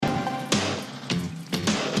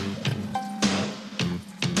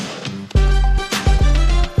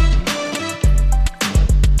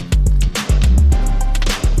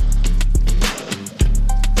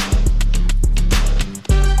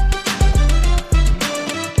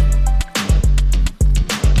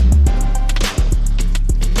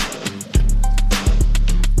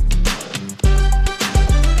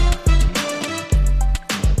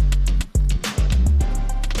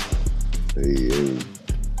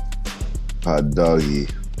Hot doggy.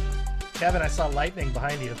 Kevin, I saw lightning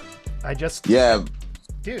behind you. Yeah.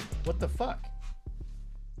 Dude, what the fuck?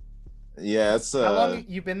 Yeah, it's How long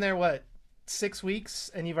you been there? What, 6 weeks,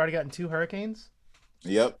 and you've already gotten 2 hurricanes?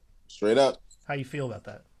 Yep, straight up. How you feel about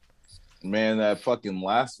that? Man, that fucking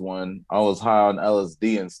last one, I was high on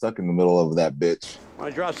LSD and stuck in the middle of that bitch.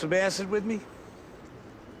 Want to drop some acid with me?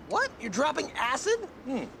 What? You're dropping acid?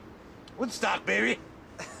 Woodstock, baby.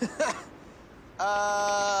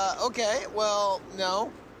 Okay. Well,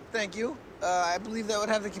 no. Thank you. I believe that would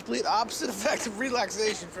have the complete opposite effect of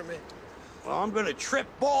relaxation for me. Well, I'm gonna trip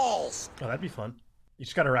balls. Oh, that'd be fun. You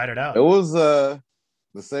just gotta ride it out. It was to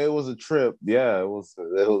say it was a trip. Yeah, it was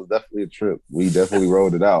definitely a trip. We definitely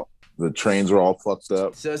rode it out. The trains were all fucked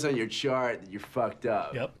up. It says on your chart that you're fucked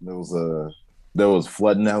up. Yep. There was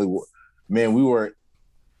flooding alley. Man,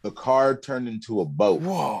 the car turned into a boat.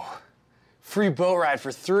 Whoa. Free boat ride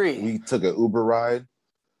for 3. We took an Uber ride.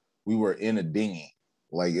 We were in a dinghy.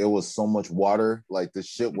 Like, it was so much water. Like, the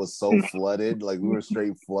shit was so flooded. Like, we were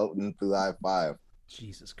straight floating through the I-5.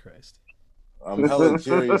 Jesus Christ. I'm hella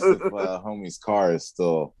curious if homie's car is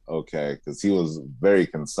still okay, because he was very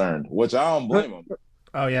concerned, which I don't blame him.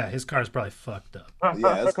 Oh, yeah, his car's probably fucked up.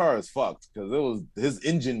 Yeah, his car is fucked, because his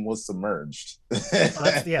engine was submerged.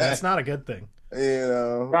 That's not a good thing. You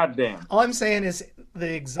know? Goddamn. All I'm saying is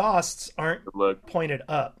the exhausts aren't pointed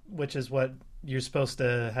up, which is what you're supposed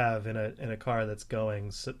to have in a car that's going,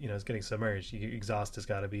 is getting submerged. Your exhaust has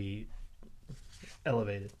got to be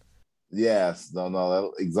elevated. Yes, no,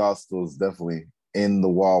 that exhaust was definitely in the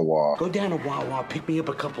Wawa. Go down to Wawa, pick me up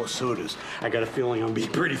a couple of sodas. I got a feeling I'm be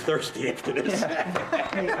pretty thirsty after this.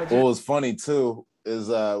 What was funny too is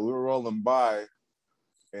we were rolling by,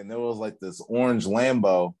 and there was like this orange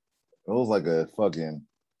Lambo. It was like a fucking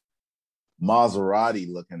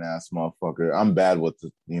Maserati looking ass motherfucker. I'm bad with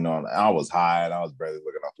I was high and I was barely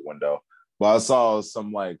looking out the window. But I saw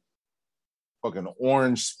some like fucking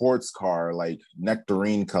orange sports car, like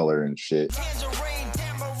nectarine color and shit.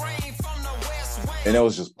 And it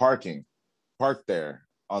was just parked there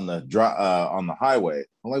on the highway.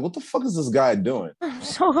 I'm like, what the fuck is this guy doing? I'm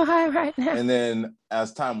so high right now. And then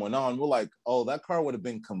as time went on, we're like, oh, that car would have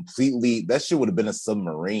been that shit would have been a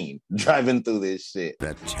submarine driving through this shit.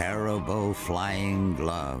 The terrible flying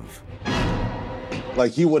glove.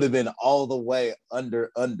 Like, he would have been all the way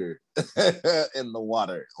under in the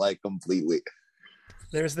water, like, completely.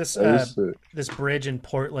 There's this bridge in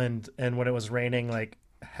Portland, and when it was raining like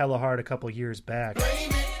hella hard a couple years back.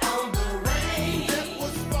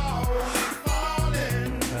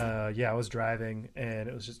 I was driving, and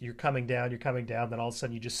it was just you're coming down, then all of a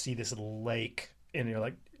sudden you just see this lake, and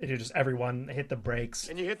you're just everyone hit the brakes.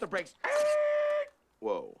 And you hit the brakes.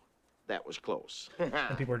 Whoa, that was close.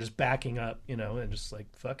 And people are just backing up, and just like,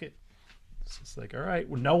 fuck it. It's just like, all right,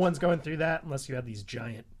 well, no one's going through that unless you have these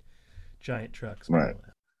giant trucks. Right.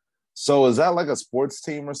 So is that like a sports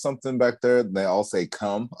team or something back there? They all say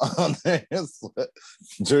 "come" on their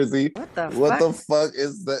jersey. What the fuck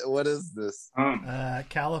is that? What is this?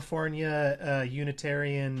 California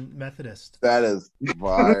Unitarian Methodist. That is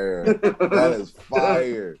fire. That is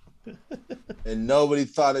fire. And nobody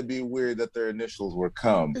thought it'd be weird that their initials were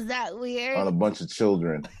 "come." Is that weird? On a bunch of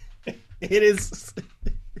children. It is.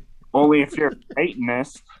 Only if you're a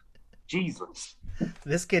Satanist. Jesus.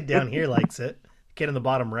 This kid down here likes it. Kid in the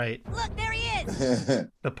bottom right. Look, there he is.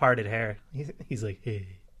 The parted hair. He's like,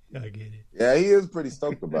 hey, I get it. Yeah, he is pretty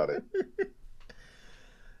stoked about it.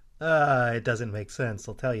 It doesn't make sense,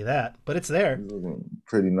 I'll tell you that. But it's there. He's looking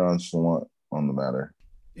pretty nonchalant on the matter.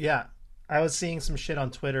 Yeah. I was seeing some shit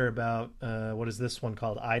on Twitter about, what is this one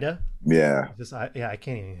called? Ida? Yeah. I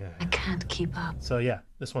can't even. I can't keep up. So, yeah,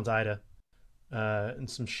 this one's Ida. And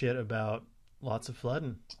some shit about lots of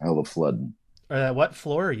flooding. Hella flooding. What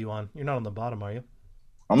floor are you on? You're not on the bottom, are you?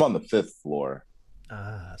 I'm on the 5th floor.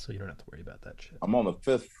 So you don't have to worry about that shit. I'm on the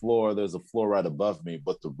 5th floor. There's a floor right above me,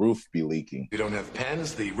 but the roof be leaking. You don't have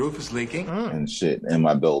pens, the roof is leaking. And shit in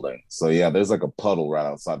my building. So yeah, there's like a puddle right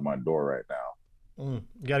outside my door right now. You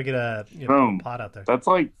gotta get a pot out there. That's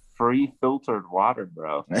like free filtered water,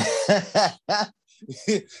 bro. This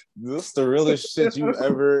is the realest shit you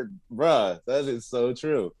ever, bruh. That is so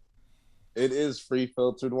true. It is free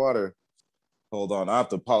filtered water. Hold on, I have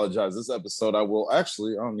to apologize. This episode, I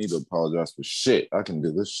don't need to apologize for shit. I can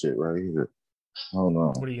do this shit right here. Hold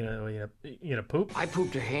on. What are you gonna poop? I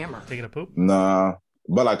pooped a hammer. Taking a poop? Nah,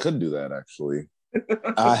 but I could do that actually.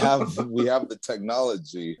 We have the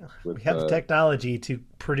technology. We have the technology to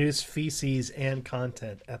produce feces and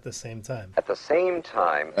content at the same time. At the same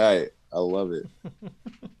time. Hey, I love it.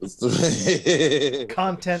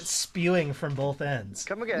 Content spewing from both ends.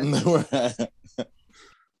 Come again.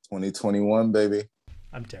 2021, baby.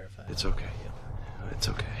 I'm terrified. It's okay. It's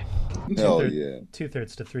okay. Hell yeah.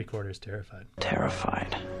 2/3 to 3/4 terrified.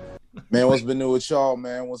 Terrified. Man, what's been new with y'all,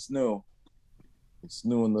 man? What's new? What's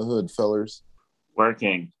new in the hood, fellers?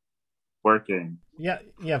 Working. Yeah.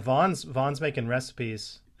 Vaughn's making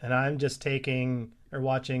recipes, and I'm just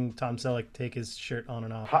watching Tom Selleck take his shirt on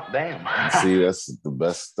and off. Hot damn. See, that's the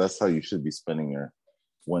best. That's how you should be spending your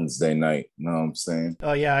Wednesday night. You know what I'm saying?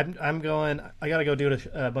 Oh yeah, I'm going. I gotta go do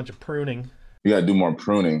a bunch of pruning. You gotta do more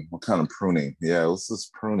pruning. What kind of pruning? Yeah, what's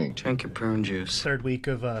this pruning? Drink your prune juice. Third week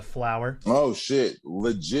of flower. Oh shit!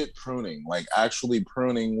 Legit pruning, like actually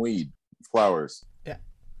pruning weed flowers. Yeah.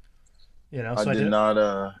 You know, I so did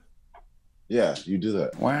not. Yeah, you do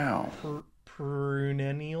that. Wow.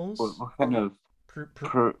 Prunennials. What kind of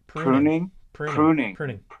Pruning. Pruning.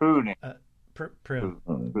 Prune.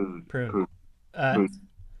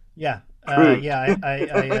 Yeah.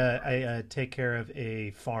 I take care of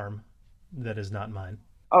a farm that is not mine.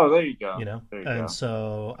 Oh, there you go. You know,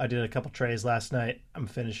 so I did a couple trays last night. I'm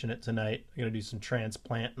finishing it tonight. I'm gonna do some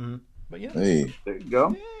transplanting. But yeah, Hey, there you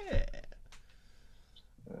go.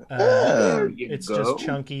 It's just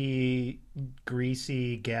chunky,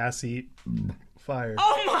 greasy, gassy fire.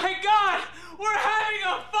 Oh my God! We're having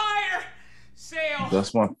a fire sale.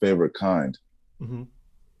 that's my favorite kind. Mm-hmm.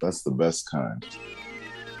 That's the best kind.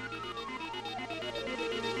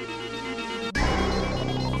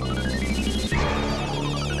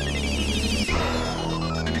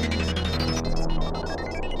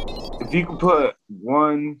 If you could put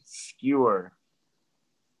one skewer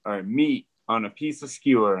or meat on a piece of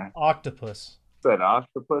skewer. Octopus. Is that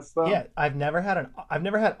octopus though? Yeah, I've never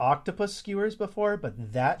had octopus skewers before,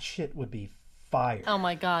 but that shit would be fire. Oh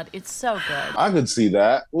my God, it's so good. I could see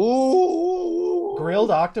that. Ooh.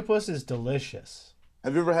 Grilled octopus is delicious.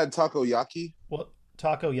 Have you ever had takoyaki? What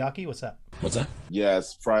takoyaki? What's that? What's that? Yeah,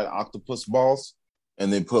 it's fried octopus balls,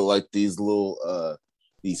 and they put like these little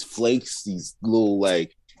these flakes, these little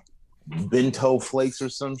like bento flakes or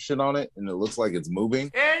some shit on it, and it looks like it's moving.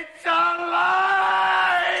 It's alive!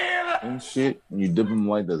 And shit, and you dip them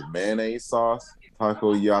like this mayonnaise sauce.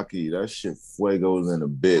 Takoyaki, that shit fuegos in a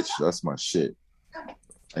bitch. That's my shit.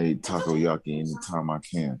 I eat takoyaki anytime I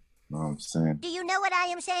can. You know what I'm saying? Do you know what I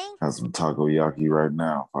am saying? Have some takoyaki right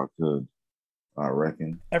now if I could. I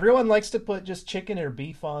reckon. Everyone likes to put just chicken or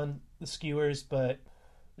beef on the skewers, but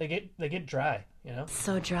they get dry, you know?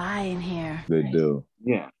 So dry in here. They do.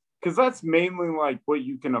 Yeah. Because that's mainly like what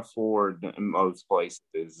you can afford in most places.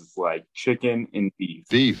 Is like chicken and beef.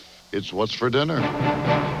 Beef. It's what's for dinner.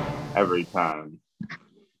 Every time.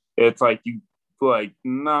 It's like you like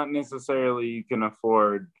not necessarily you can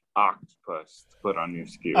afford octopus to put on your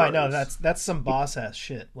skewers. I know that's some boss ass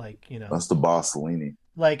shit. Like, you know. That's the Bossolini.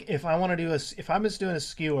 Like if I'm just doing a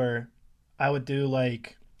skewer, I would do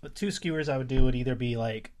like the two skewers I would do would either be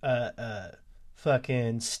like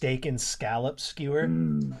fucking steak and scallop skewer.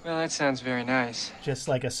 Well, that sounds very nice. Just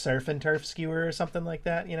like a surf and turf skewer or something like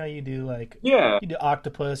that. You know, you do like you do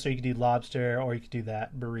octopus, or you could do lobster, or you could do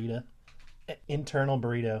that burrito, internal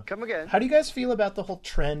burrito. Come again. How do you guys feel about the whole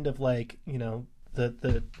trend of like, you know,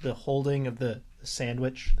 the holding of the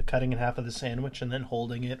sandwich, the cutting in half of the sandwich, and then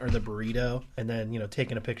holding it, or the burrito, and then, you know,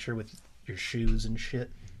 taking a picture with your shoes and shit?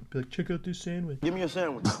 Be like, check out this sandwich. Give me a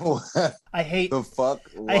sandwich. I hate the fuck.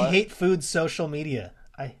 What? I hate food social media.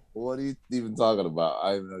 What are you even talking about?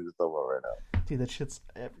 I don't know what you're talking about right now. Dude, that shit's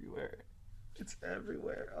everywhere. It's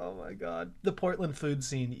everywhere. Oh my God. The Portland food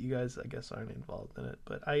scene. You guys, I guess, aren't involved in it,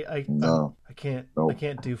 but I can't. Nope. I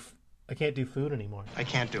can't do food anymore. I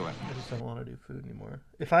can't do it. I just don't want to do food anymore.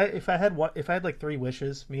 If I had like 3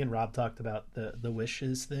 wishes, me and Rob talked about the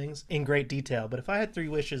wishes things in great detail. But if I had 3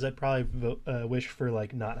 wishes, I'd probably wish for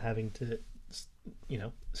like not having to, you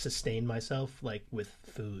know, sustain myself like with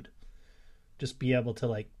food. Just be able to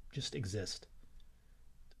like just exist.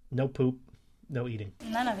 No poop, no eating.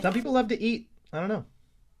 None of it. Some people love to eat. I don't know.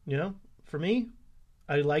 You know, for me,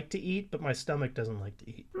 I like to eat, but my stomach doesn't like to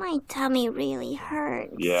eat. My tummy really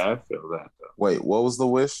hurts. Yeah, I feel that though. Wait, what was the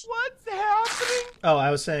wish? What's happening? Oh,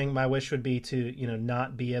 I was saying my wish would be to, you know,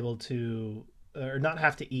 not be able to, or not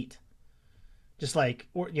have to eat. Just like,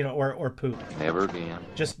 or, you know, or poop. Never again.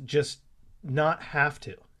 Just not have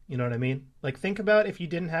to. You know what I mean? Like, think about if you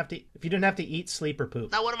didn't have to eat, sleep, or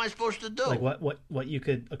poop. Now what am I supposed to do? Like what you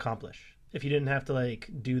could accomplish if you didn't have to like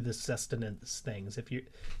do the sustenance things.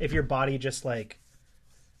 If your body just like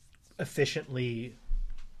efficiently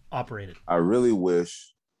operated. I really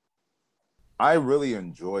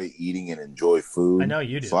enjoy eating and enjoy food. I know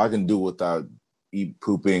you do. So I can do without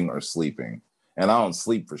pooping or sleeping. And I don't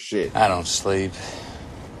sleep for shit. I don't sleep.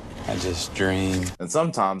 I just dream. And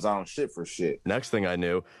sometimes I don't shit for shit. Next thing I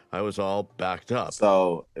knew, I was all backed up.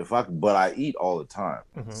 So but I eat all the time.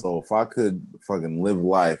 Mm-hmm. So if I could fucking live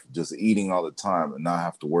life just eating all the time and not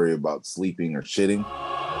have to worry about sleeping or shitting.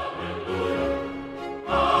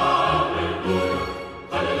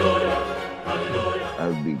 That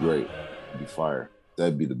would be great. That'd be fire.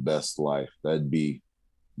 That'd be the best life. That'd be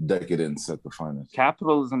decadence at the finest.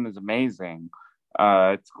 Capitalism is amazing.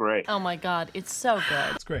 It's great. Oh my God, it's so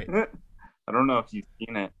good. It's great. I don't know if you've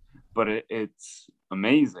seen it, but it's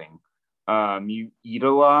amazing. You eat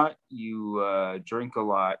a lot, you drink a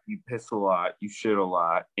lot, you piss a lot, you shit a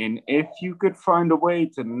lot. And if you could find a way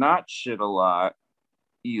to not shit a lot,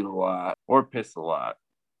 eat a lot, or piss a lot,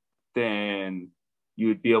 then you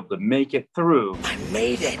would be able to make it through. I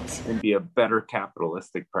made it. And be a better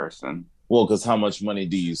capitalistic person. Well, because how much money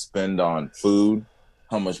do you spend on food?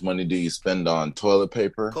 How much money do you spend on toilet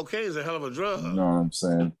paper? Cocaine is a hell of a drug. You know what I'm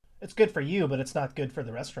saying? It's good for you, but it's not good for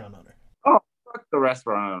the restaurant owner. Oh, fuck the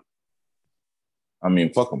restaurant owner. I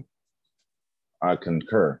mean, fuck them. I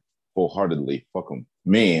concur wholeheartedly. Fuck them.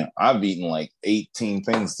 Me, I've eaten like 18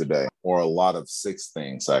 things today, or a lot of 6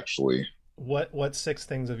 things, actually. What 6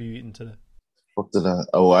 things have you eaten today? What did I?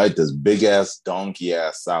 Oh, I ate this big ass donkey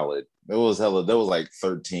ass salad. It was hella. There was like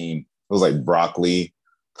 13. It was like broccoli,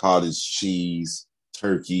 cottage cheese,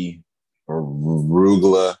 turkey, or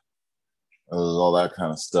arugula. It was all that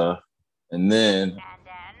kind of stuff. And then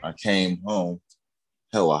I came home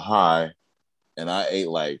hella high, and I ate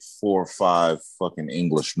like 4 or 5 fucking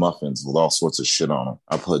English muffins with all sorts of shit on them.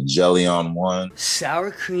 I put jelly on one.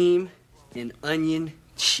 Sour cream and onion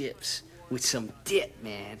chips with some dip,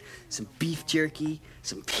 man. Some beef jerky,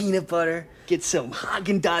 some peanut butter. Get some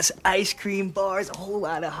Haagen-Dazs ice cream bars, a whole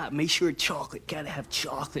lot of hot. Make sure chocolate. Gotta have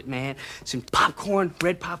chocolate, man. Some popcorn,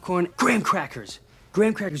 red popcorn, graham crackers.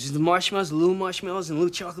 Graham crackers is the marshmallows, the little marshmallows, and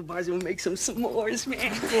little chocolate bars, and we'll make some s'mores,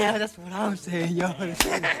 man. Yeah, that's what I'm saying, yo.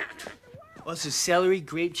 Also, celery,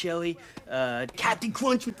 grape jelly, Captain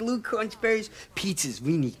Crunch with the little crunch berries. Pizzas,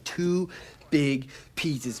 we need 2 big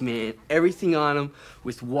pizzas, man. Everything on them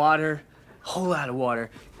with water, whole lot of water,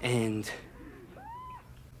 and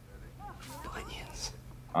Funyuns.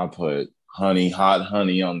 I put hot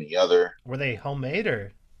honey on the other. Were they homemade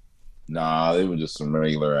or? Nah, they were just some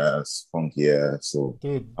regular ass, funky ass. So,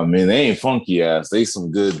 dude, I mean, they ain't funky ass. They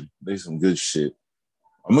some good shit.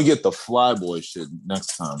 I'm gonna get the Flyboy shit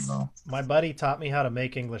next time though. My buddy taught me how to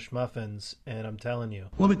make English muffins, and I'm telling you.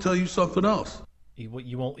 Let me tell you something else. You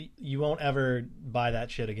won't ever buy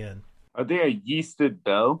that shit again. Are they a yeasted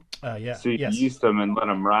dough? Yeah. So you yeast them and let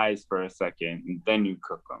them rise for a second, and then you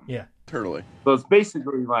cook them. Yeah. Totally. So it's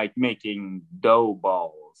basically like making dough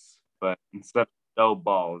balls, but instead of dough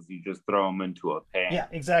balls, you just throw them into a pan. Yeah,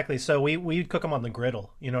 exactly. So we'd cook them on the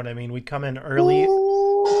griddle. You know what I mean? We'd come in early,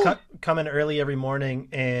 come in early every morning,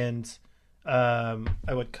 and I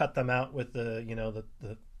would cut them out with the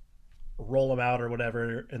roll them out or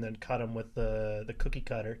whatever, and then cut them with the cookie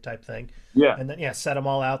cutter type thing. Yeah. And then set them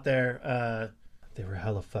all out there. They were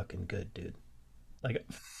hella fucking good, dude. Like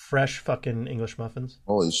fresh fucking English muffins.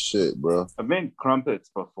 Holy shit, bro. I've made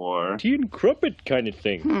crumpets before. Tea and crumpet kind of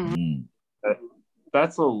thing.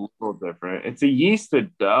 That's a little different. It's a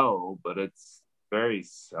yeasted dough, but it's very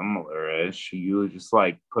similar-ish. You just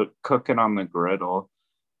like cook it on the griddle,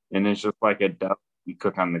 and it's just like a dough you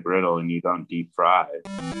cook on the griddle, and you don't deep fry it.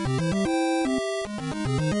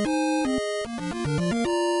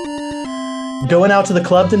 Going out to the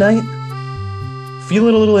club tonight?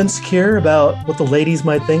 Feeling a little insecure about what the ladies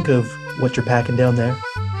might think of what you're packing down there?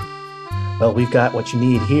 Well, we've got what you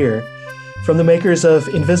need here. From the makers of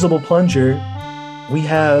Invisible Plunger, we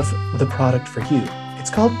have the product for you. It's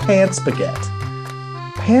called Pants Baguette.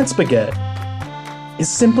 Pants Baguette is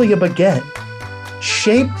simply a baguette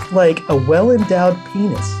shaped like a well-endowed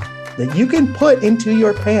penis that you can put into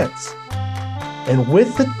your pants. And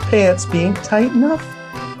with the pants being tight enough,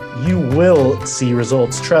 you will see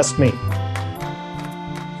results, trust me.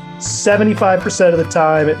 75% of the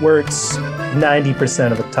time it works,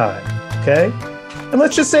 90% of the time, okay? And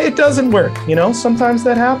let's just say it doesn't work, sometimes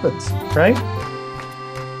that happens, right?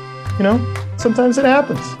 Sometimes it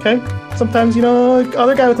happens, okay? Sometimes,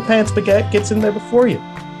 other guy with the pants baguette gets in there before you,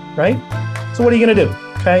 right? So what are you gonna do,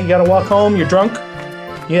 okay? You gotta walk home, you're drunk,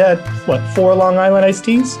 you had, 4 Long Island iced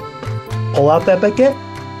teas? Pull out that baguette,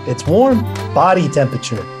 it's warm, body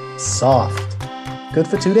temperature, soft, good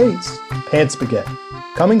for 2 days. Pants Baguette,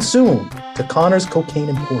 coming soon to Connor's Cocaine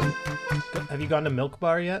Emporium. Have you gone to Milk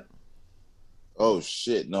Bar yet? Oh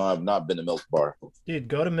shit, no, I've not been to Milk Bar. Dude,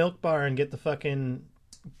 go to Milk Bar and get the fucking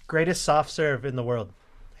greatest soft serve in the world,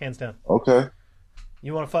 hands down. Okay.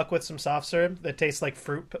 You want to fuck with some soft serve that tastes like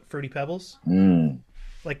fruity pebbles?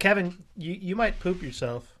 Like Kevin, you might poop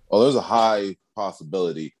yourself. Oh, there's a high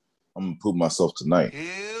possibility I'm gonna poop myself tonight.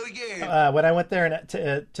 Hell yeah! When I went there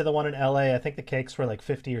to the one in LA, I think the cakes were like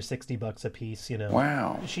 $50 or $60 a piece. You know.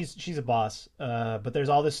 Wow. She's a boss. But there's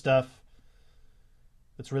all this stuff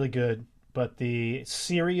that's really good. But the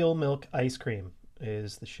cereal milk ice cream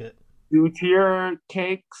is the shit. 2-tier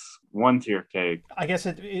cakes, 1-tier cake. I guess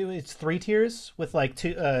it's 3 tiers with like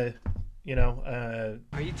two. Are you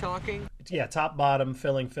talking? Yeah, top, bottom,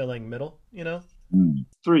 filling, middle. You know.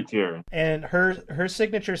 3-tier. And her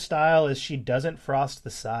signature style is she doesn't frost the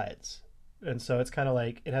sides, and so it's kind of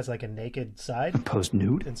like it has like a naked side, post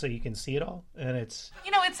nude, and so you can see it all, and it's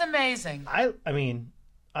it's amazing. I mean,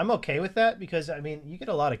 I'm okay with that because I mean you get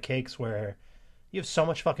a lot of cakes where you have so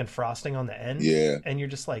much fucking frosting on the end, and you're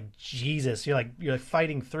just like Jesus, you're like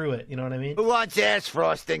fighting through it. You know what I mean? Who wants ass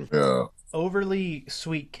frosting? Yeah. Overly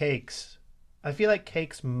sweet cakes. I feel like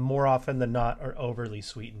cakes more often than not are overly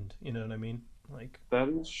sweetened. You know what I mean? Like that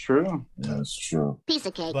is true. That's true. Piece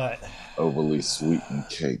of cake. But overly sweetened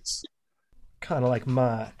cakes. Kind of like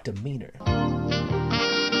my demeanor.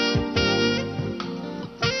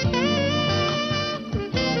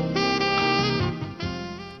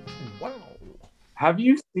 Wow. Have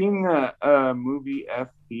you seen the movie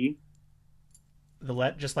FP?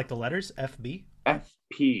 Just like the letters FB?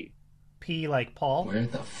 FP. P like Paul. Where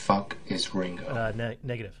the fuck is Ringo?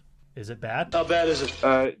 Negative. Is it bad? How bad is it?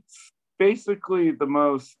 It's basically the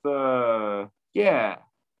most, let's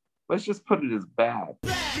just put it as bad.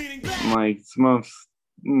 Like, it's most,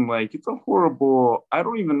 like, it's a horrible, I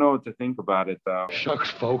don't even know what to think about it, though.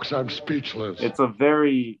 Shucks, folks, I'm speechless. It's a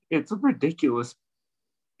ridiculous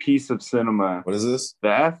piece of cinema. What is this?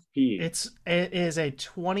 The FP. It is a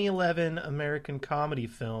 2011 American comedy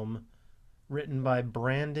film written by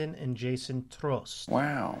Brandon and Jason Trost.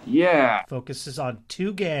 Wow. Yeah. Focuses on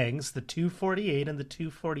two gangs, the 248 and the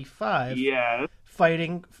 245. Yeah.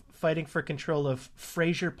 Fighting for control of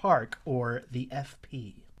Fraser Park, or the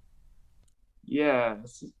FP.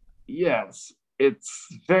 Yes. It's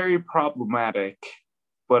very problematic,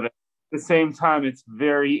 but at the same time, it's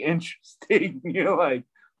very interesting. You're like,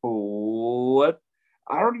 what?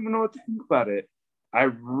 I don't even know what to think about it. I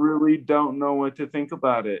really don't know what to think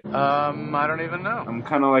about it. I don't even know. I'm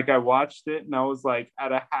kind of like, I watched it and I was like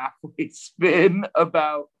at a halfway spin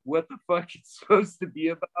about what the fuck it's supposed to be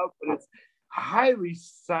about, but it's highly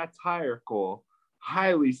satirical,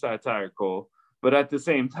 but at the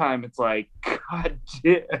same time, it's like, God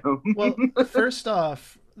damn. Well, first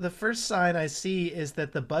off, the first sign I see is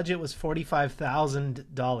that the budget was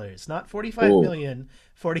 $45,000, not $45 million,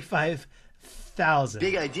 $45,000.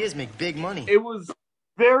 Big ideas make big money. It was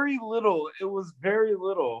very little,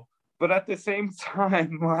 but at the same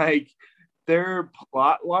time, like, their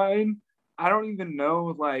plot line, I don't even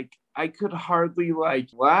know, like, I could hardly, like,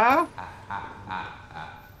 laugh.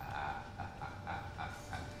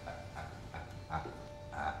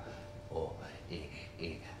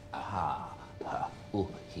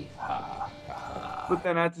 But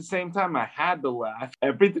then at the same time, I had to laugh.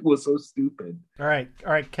 Everything was so stupid. All right,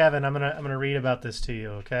 Kevin. I'm gonna read about this to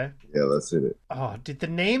you. Okay. Yeah, let's hit it. Oh, dude, the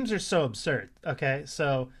names are so absurd. Okay,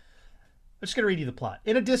 so I'm just gonna read you the plot.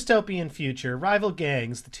 In a dystopian future, rival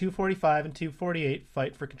gangs, the 245 and 248,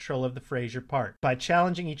 fight for control of the Fraser Park by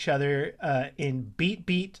challenging each other in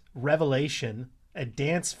Beat Revelation, a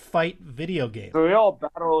dance fight video game. So we all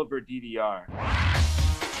battle over DDR.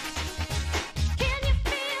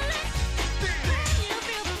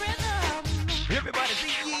 Everybody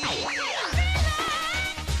sing,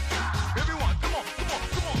 Everyone, come on.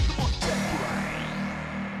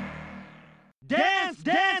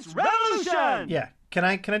 Dance Revolution! Yeah. Can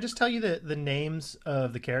I just tell you the names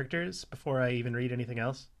of the characters before I even read anything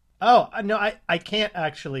else? Oh, no, I can't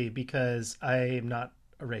actually because I'm not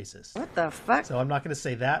a racist. What the fuck? So I'm not going to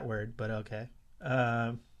say that word, but okay.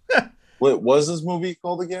 Wait, what's this movie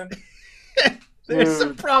called again? There's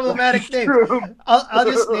some problematic names. I'll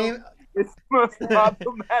just name... It's the most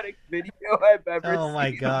problematic video I've ever oh my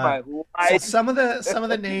seen God. in my life. So some of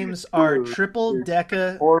the names are Triple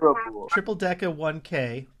Deca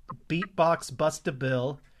 1K, Beatbox Busta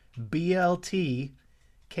Bill, BLT,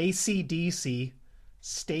 KCDC,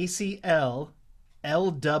 Stacy L,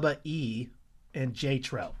 LWE, and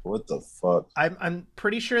J-Tro. What the fuck? I'm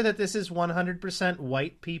pretty sure that this is 100%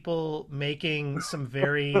 white people making some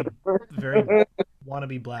very, very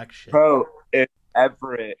wannabe black shit. Bro, it's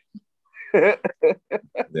Everett. Yeah,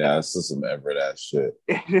 it's just some Everett ass shit.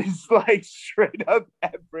 It is like straight up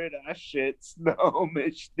Everett ass shit,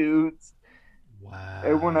 Snowish dudes. Wow.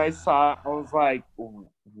 And when I saw it, I was like,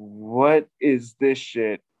 what is this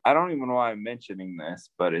shit? I don't even know why I'm mentioning this,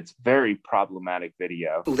 but it's very problematic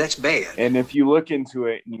video. Oh, that's bad. And if you look into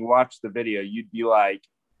it and you watch the video, you'd be like,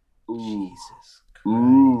 ooh. Jesus Christ.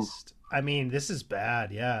 Ooh. I mean, this is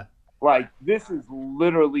bad, yeah. Like, this is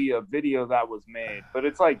literally a video that was made, but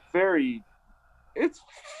it's like it's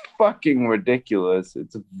fucking ridiculous.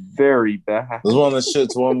 It's very bad. This one of the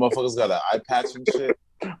shits where motherfuckers got an eye patch and shit.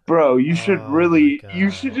 Bro, you should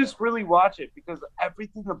just really watch it because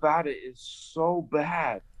everything about it is so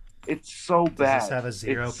bad. It's so bad. Does this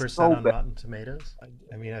have a 0% on Rotten Tomatoes?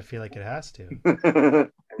 I mean, I feel like it has to.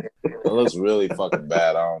 It looks really fucking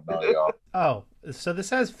bad. I don't know, y'all. Oh, so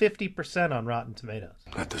this has 50% on Rotten Tomatoes.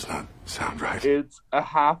 That does not sound right. It's a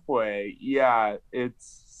halfway. Yeah,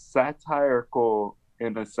 it's satirical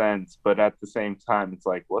in a sense, but at the same time, it's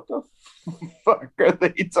like, what the fuck are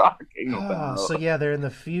they talking about? So yeah, they're in the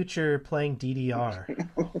future playing DDR.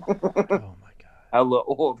 Oh my god. Hella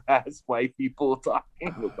old ass white people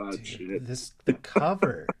talking about shit. The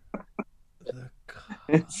cover.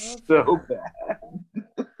 It's so bad.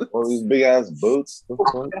 All these big ass boots.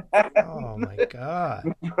 Oh my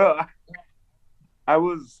god. I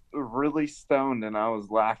was really stoned and I was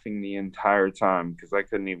laughing the entire time because I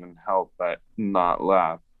couldn't even help but not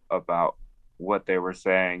laugh about what they were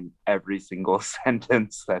saying. Every single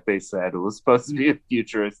sentence that they said. It was supposed to be a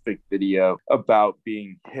futuristic video about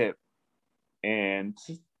being hip, and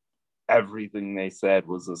everything they said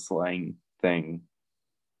was a slang thing.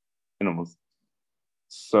 And it was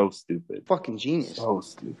so stupid. Fucking genius. So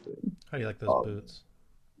stupid. How do you like those boots?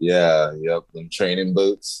 Yeah, yep. Them training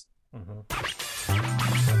boots. Mm-hmm.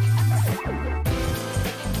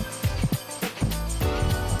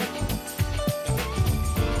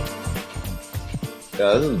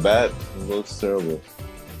 Yeah, this is bad. It looks terrible.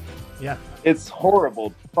 Yeah. It's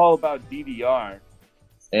horrible. It's all about DDR.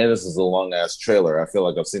 And this is a long ass trailer. I feel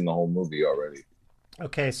like I've seen the whole movie already.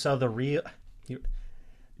 Okay, so the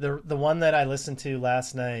one that I listened to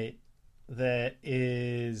last night that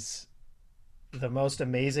is the most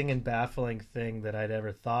amazing and baffling thing that I'd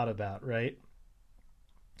ever thought about, right?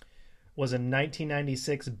 Was a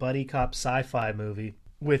 1996 buddy cop sci-fi movie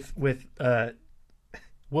with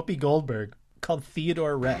Whoopi Goldberg called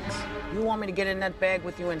Theodore Rex. You want me to get in that bag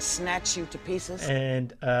with you and snatch you to pieces?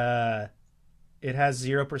 And it has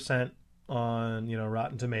 0% on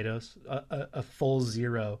Rotten Tomatoes, a full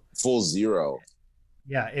 0. Full 0.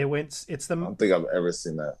 Yeah, it's the. I don't think I've ever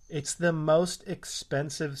seen that. It's the most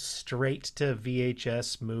expensive straight to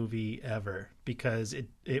VHS movie ever because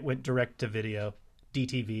it went direct to video,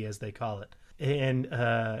 DTV as they call it, and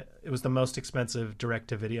it was the most expensive direct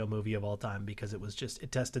to video movie of all time because it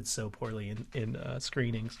tested so poorly in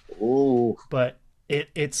screenings. Ooh, but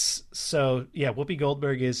it's so yeah. Whoopi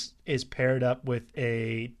Goldberg is paired up with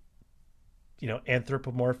a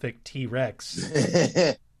anthropomorphic T-Rex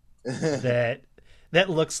that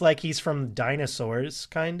looks like he's from Dinosaurs,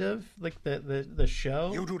 kind of like the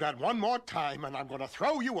show. You do that one more time, and I'm going to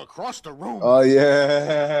throw you across the room. Oh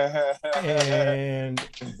yeah, and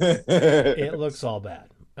it looks all bad.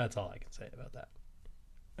 That's all I can say about that.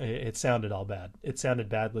 It sounded all bad. It sounded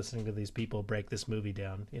bad listening to these people break this movie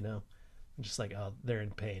down. I'm just like, oh, they're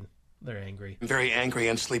in pain. They're angry. I'm very angry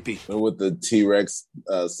and sleepy. With the T-Rex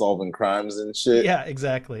solving crimes and shit. Yeah,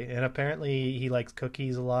 exactly. And apparently he likes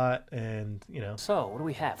cookies a lot, and So, what do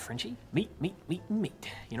we have, Frenchie? Meat.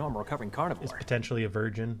 I'm a recovering carnivore. Is potentially a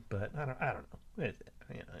virgin, but I don't know.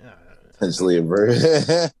 Potentially a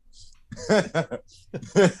virgin.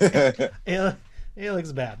 It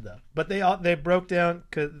looks bad though. But they broke down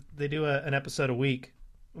because they do an episode a week.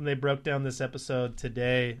 When they broke down this episode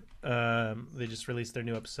today. They just released their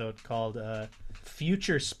new episode called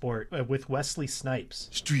Future Sport with Wesley Snipes.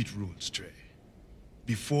 Street rules, Trey.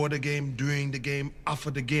 Before the game, during the game,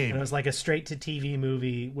 after the game. And it was like a straight-to-TV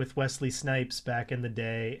movie with Wesley Snipes back in the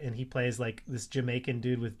day, and he plays like this Jamaican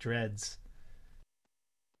dude with dreads.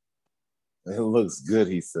 It looks good,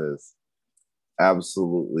 he says.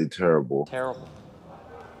 Absolutely terrible. Terrible.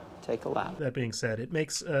 Take a lap. That being said, it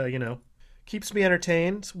makes, keeps me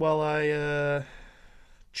entertained while I...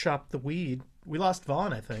 chop the weed. We lost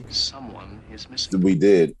Vaughn, I think. Someone is missing. We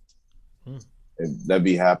did. That'd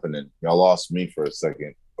be happening. Y'all lost me for a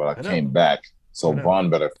second, but I came back. So Vaughn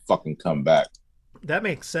better fucking come back. That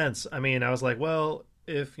makes sense. I mean, I was like, well,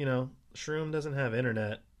 if Shroom doesn't have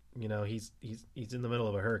internet, he's in the middle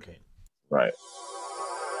of a hurricane. Right.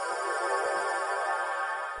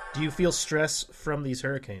 Do you feel stress from these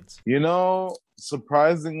hurricanes?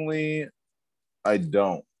 Surprisingly, I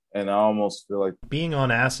don't. And I almost feel like being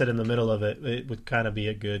on acid in the middle of it would kind of be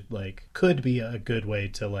a good, could be a good way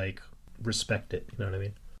to, respect it. You know what I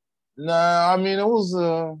mean? Nah, I mean it was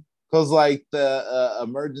because like the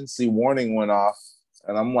emergency warning went off,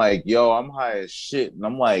 and I'm like, yo, I'm high as shit, and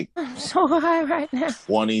I'm like, I'm so high right now.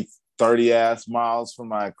 20, 30 ass miles from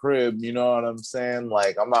my crib. You know what I'm saying?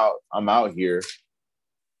 Like I'm out here.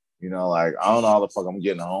 You know, like I don't know how the fuck I'm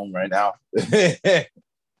getting home right now.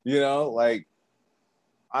 You know, like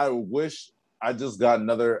I wish I just got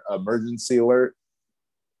another emergency alert,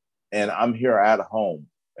 and I'm here at home,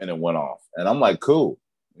 and it went off, and I'm like, cool.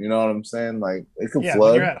 You know what I'm saying? Like it could flood.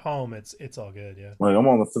 When you're at home, it's all good. Yeah. Like I'm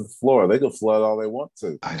on the 5th floor. They could flood all they want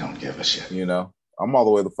to. I don't give a shit. You know, I'm all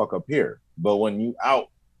the way the fuck up here. But when you out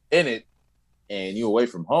in it and you away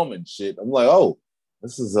from home and shit, I'm like, oh,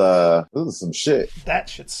 this is some shit. That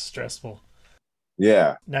shit's stressful.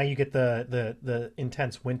 Yeah. Now you get the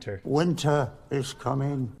intense winter. Winter is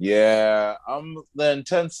coming. Yeah. The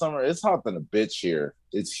intense summer. It's hot than a bitch here.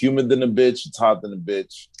 It's humid than a bitch. It's hot than a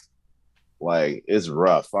bitch. Like, it's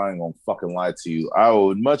rough. I ain't gonna fucking lie to you. I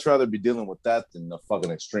would much rather be dealing with that than the fucking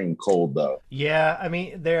extreme cold, though. Yeah, I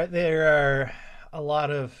mean, there are a lot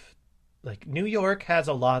of, like, New York has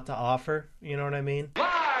a lot to offer. You know what I mean?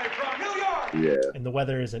 Live from New York! Yeah. And the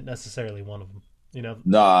weather isn't necessarily one of them, you know?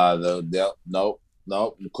 Nah, nope.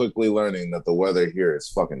 I'm quickly learning that the weather here is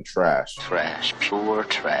fucking trash. Trash, pure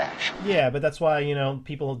trash. Yeah, but that's why, you know,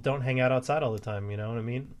 people don't hang out outside all the time, you know what I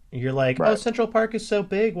mean? You're like, right. Oh, Central Park is so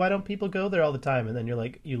big, why don't people go there all the time? And then you're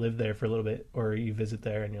like, you live there for a little bit, or you visit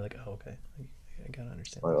there, and you're like, oh, okay, I gotta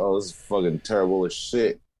understand. Like, oh, this is fucking terrible as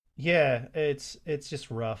shit. Yeah, it's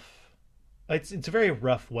just rough. It's very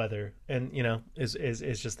rough weather, and, you know, is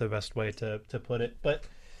just the best way to put it. But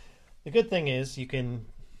the good thing is you can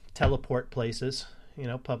teleport places, you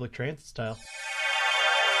know, public transit style.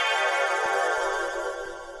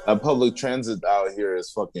 Public transit out here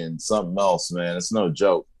is fucking something else, man. It's no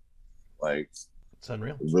joke. Like, it's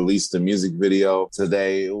unreal. Released a music video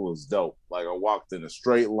today. It was dope. Like, I walked in a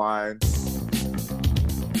straight line,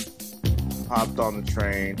 hopped on the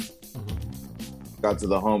train, got to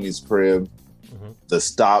the homie's crib. The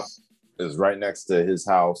stop is right next to his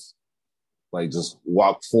house. Like, just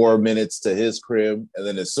walked 4 minutes to his crib, and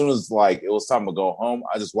then as soon as like it was time to go home,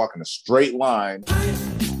 I just walk in a straight line. Pure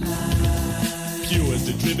as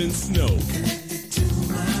the driven snow.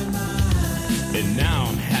 And now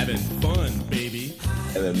I'm having fun, baby.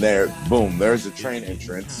 And then there's the train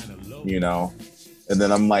entrance, you know. And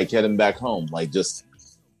then I'm like heading back home. Like, just,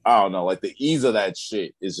 I don't know, like the ease of that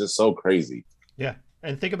shit is just so crazy. Yeah.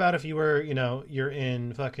 And think about if you were, you know, you're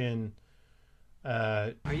in fucking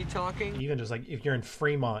are you talking? Even just like if you're in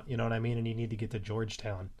Fremont, you know what I mean, and you need to get to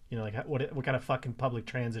Georgetown, you know, like what kind of fucking public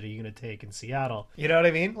transit are you gonna take in Seattle? You know what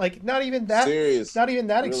I mean? Like not even that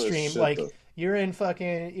extreme. Like though. You're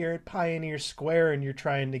at Pioneer Square and you're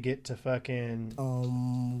trying to get to fucking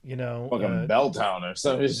you know, fucking Belltown or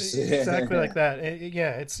something. Exactly like that.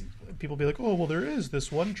 Yeah, it's people be like, oh well, there is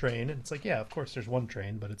this one train, and it's like, yeah, of course there's one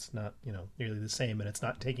train, but it's not, you know, nearly the same, and it's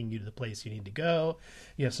not taking you to the place you need to go.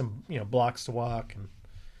 You have some, you know, blocks to walk, and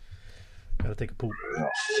gotta take a poop.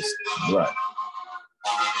 Right.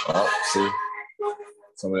 Oh, see,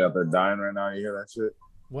 somebody out there dying right now. You hear that shit?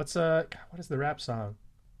 What is the rap song?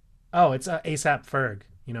 Oh, it's A$AP Ferg.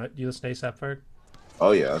 You know, you listen to A$AP Ferg?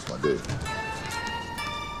 Oh yeah, that's my dude.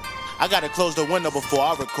 I gotta close the window before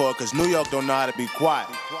I record, cause New York don't know how to be quiet.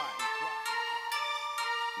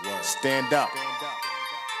 Word. Stand up.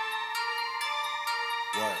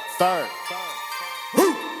 Word. Third.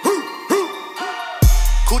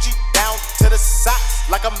 Coochie down to the socks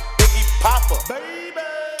like I'm Biggie Papa. Baby.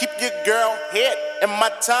 Keep your girl head in my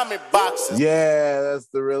Tommy boxes. Yeah, that's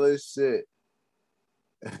the realest shit.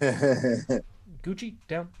 Gucci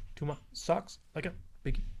down to my socks like a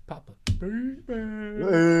Biggie Papa. Baby.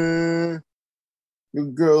 Your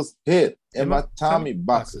girl's head in my Tommy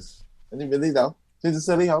boxes.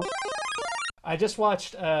 I just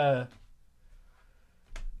watched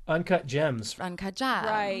Uncut Gems. Uncut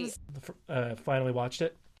Gems. Right. Finally watched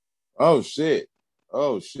it. Oh shit.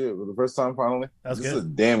 For the first time finally. This is a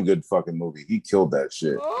damn good fucking movie. He killed that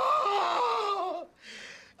shit. Oh,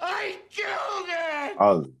 I killed it!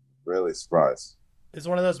 I was really surprised. It's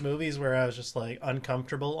one of those movies where I was just like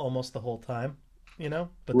uncomfortable almost the whole time, you know?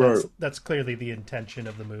 But that's clearly the intention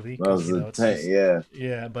of the movie. That was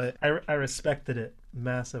Yeah, but I respected it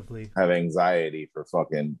massively. Have anxiety for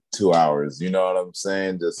fucking 2 hours. You know what I'm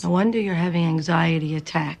saying? Just No wonder you're having anxiety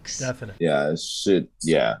attacks. Definitely. Yeah, shit.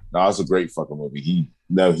 Yeah. No, it's a great fucking movie. He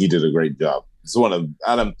did a great job. It's one of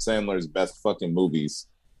Adam Sandler's best fucking movies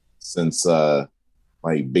since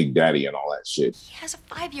like Big Daddy and all that shit. He has a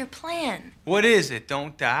 5-year plan. What is it?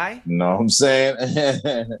 Don't die? You know what I'm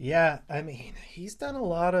saying? Yeah, I mean, he's done a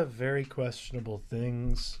lot of very questionable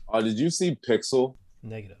things. Oh, did you see Pixel?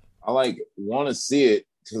 Negative. I want to see it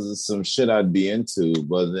because it's some shit I'd be into,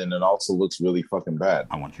 but then it also looks really fucking bad.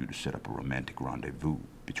 I want you to set up a romantic rendezvous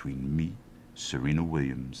between me, Serena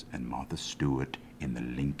Williams, and Martha Stewart in the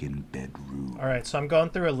Lincoln bedroom. All right, so I'm going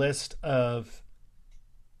through a list of...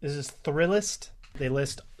 This is Thrillist. They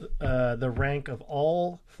list the rank of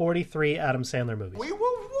all 43 Adam Sandler movies. We were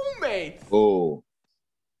roommates. Oh,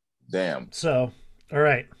 damn. So, all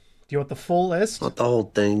right. Do you want the full list? Not the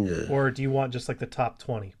whole thing. Or do you want just like the top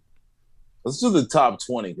 20? Let's do the top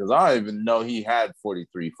 20 because I don't even know he had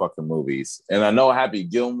 43 fucking movies. And I know Happy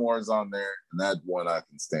Gilmore's on there, and that one I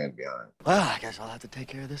can stand behind. Well, I guess I'll have to take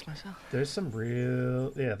care of this myself. There's some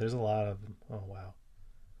real... Yeah, there's a lot of them. Oh, wow.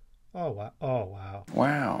 Oh, wow. Oh, wow.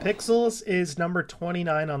 Wow. Pixels is number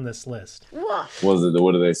 29 on this list. What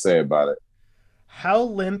do they say about it? How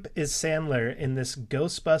limp is Sandler in this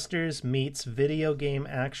Ghostbusters meets video game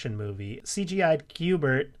action movie? CGI'd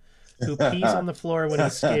Qbert, who pees on the floor when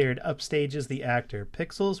he's scared, upstages the actor.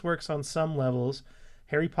 Pixels works on some levels.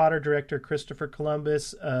 Harry Potter director Christopher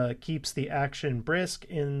Columbus keeps the action brisk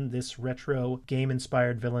in this retro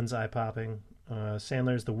game-inspired villain's eye-popping.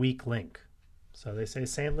 Sandler's the weak link. So they say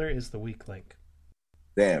Sandler is the weak link.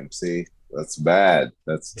 Damn, see? That's bad.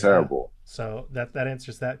 That's terrible. So that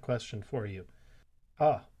answers that question for you.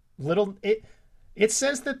 Oh, it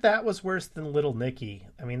says that was worse than Little Nicky.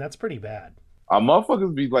 I mean, that's pretty bad.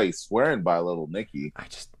 Motherfuckers be like swearing by Little Nicky.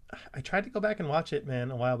 I tried to go back and watch it, man,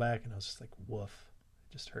 a while back, and I was just like, woof.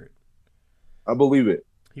 It just hurt. I believe it.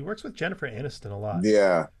 He works with Jennifer Aniston a lot.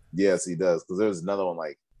 Yeah. Yes, he does. Because there's another one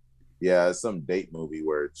it's some date movie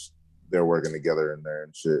where they're working together in there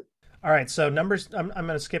and shit. All right, so numbers, I'm going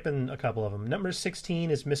to skip in a couple of them. Number 16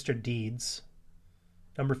 is Mr. Deeds.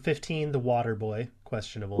 Number 15, The Waterboy,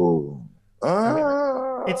 questionable.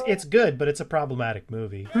 It's good, but it's a problematic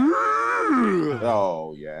movie.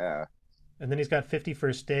 Oh, yeah. And then he's got 50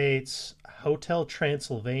 First Dates, Hotel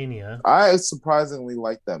Transylvania. I surprisingly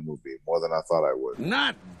like that movie more than I thought I would.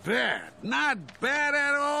 Not bad. Not bad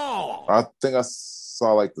at all. I think I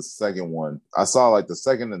saw the second one. I saw the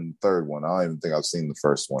second and third one. I don't even think I've seen the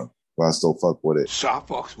first one, but I still fuck with it. So I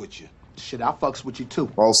fucks with you. Shit, I fucks with you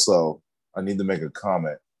too. Also, I need to make a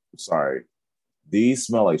comment. Sorry. These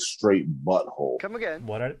smell like straight butthole. Come again.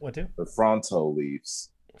 What do? The Fronto leaves.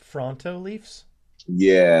 Fronto leaves?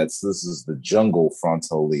 Yeah, this is the jungle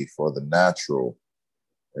Fronto leaf or the natural.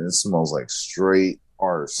 And it smells like straight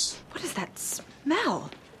arse. What is that smell?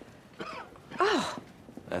 Oh.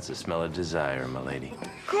 That's a smell of desire, my lady.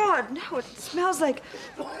 God, no, it smells like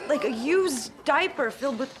a used diaper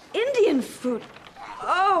filled with Indian food.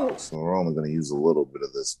 Oh. So we're only going to use a little bit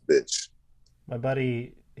of this bitch. My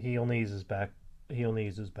buddy, he only uses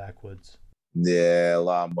backwoods. Yeah, a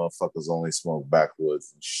lot of motherfuckers only smoke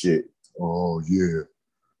backwoods and shit. Oh, yeah.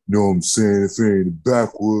 Know what I'm saying? If it ain't a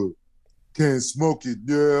backwood, can't smoke it.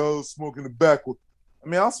 Yeah, I'll smoke in the backwood. I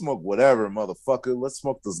mean, I'll smoke whatever, motherfucker. Let's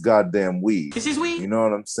smoke this goddamn weed. This is weed? You know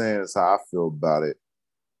what I'm saying? That's how I feel about it.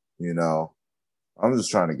 You know? I'm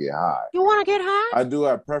just trying to get high. You want to get high? I do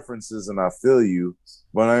have preferences and I feel you,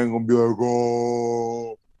 but I ain't gonna be like,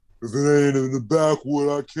 oh, if it ain't in the backwood,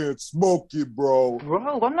 I can't smoke it, bro.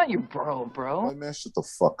 Bro, I'm not your bro. Like, man, shut the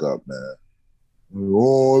fuck up, man.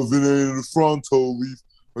 Oh, if it ain't in the Fronto leaf,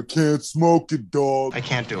 I can't smoke it, dog. I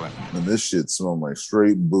can't do it. And this shit smells like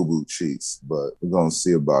straight boo-boo cheeks, but we're gonna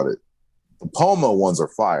see about it. The Palma ones are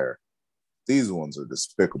fire. These ones are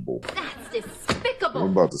despicable. That's despicable.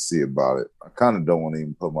 We're about to see about it. I kind of don't want to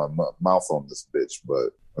even put my mouth on this bitch,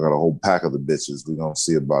 but I got a whole pack of the bitches. We're gonna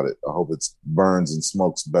see about it. I hope it burns and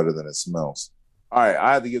smokes better than it smells. All right,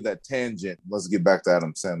 I had to give that tangent. Let's get back to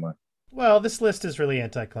Adam Sandler. Well, this list is really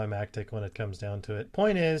anticlimactic when it comes down to it.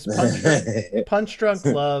 Point is, Punch Drunk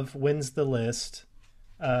Love wins the list.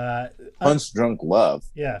 Punch Drunk Love?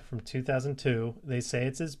 Yeah, from 2002. They say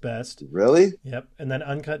it's his best. Really? Yep. And then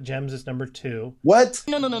Uncut Gems is number 2. What?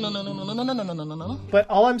 No. But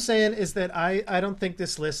all I'm saying is that I don't think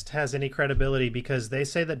this list has any credibility because they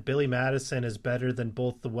say that Billy Madison is better than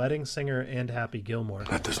both The Wedding Singer and Happy Gilmore.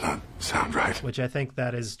 That does not sound right. Which I think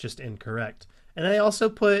that is just incorrect. And they also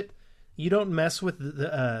put You Don't Mess with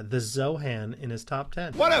the Zohan in his top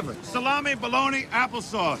 10. Whatever. Salami, bologna,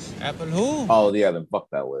 applesauce. Apple who? Oh, yeah, then fuck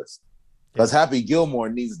that list. Because Happy Gilmore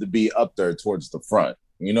needs to be up there towards the front.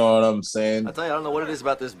 You know what I'm saying? I tell you, I don't know what it is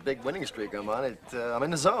about this big winning streak I'm on. I'm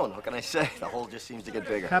in the zone. What can I say? The hole just seems to get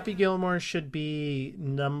bigger. Happy Gilmore should be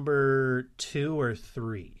number 2 or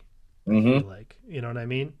 3. Mm-hmm. I feel like. You know what I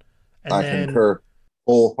mean? And I then concur.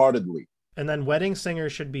 wholeheartedly. And then Wedding Singer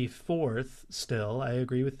should be 4th still. I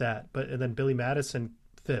agree with that. And then Billy Madison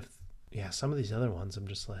 5th. Yeah, some of these other ones I'm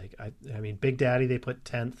just like, I mean, Big Daddy they put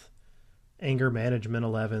 10th. Anger Management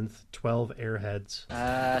 11th. 12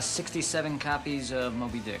 Airheads. 67 copies of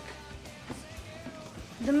Moby Dick.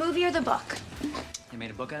 The movie or the book? You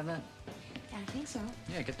made a book out of that? I think so.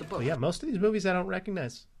 Yeah, get the book. But yeah, most of these movies I don't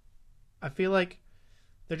recognize. I feel like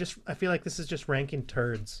this is just ranking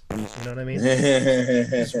turds. You know what I mean?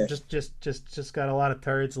 just got a lot of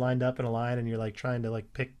turds lined up in a line, and you're like trying to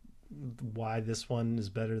like pick why this one is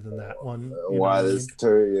better than that one. Why this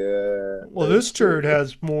turd? Yeah. Well, this turd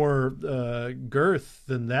has more girth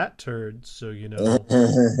than that turd, so you know.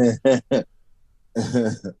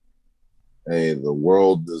 Hey, the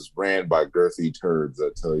world is ran by girthy turds, I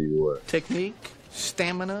tell you what. Technique,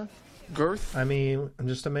 stamina, girth. I mean, I'm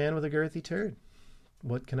just a man with a girthy turd.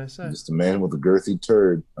 What can I say? Just a man with a girthy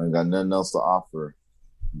turd. I ain't got nothing else to offer.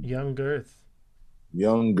 Young Gerth.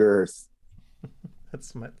 Young Gerth.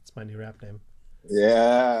 That's my new rap name.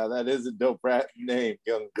 Yeah, that is a dope rap name,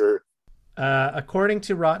 Young Gerth. According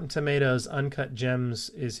to Rotten Tomatoes, Uncut Gems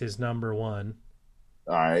is his number 1.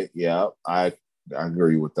 All right, yeah, I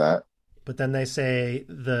agree with that. But then they say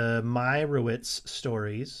the Meyerowitz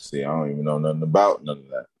stories. See, I don't even know nothing about none of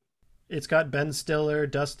that. It's got Ben Stiller,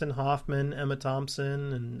 Dustin Hoffman, Emma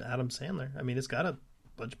Thompson, and Adam Sandler. I mean, it's got a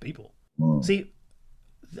bunch of people. See,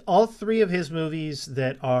 all 3 of his movies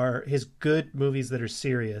that are his good movies that are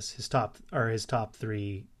serious, his top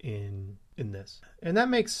 3 in this. And that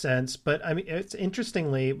makes sense, but I mean, it's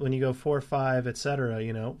interestingly when you go 4, 5, etc.,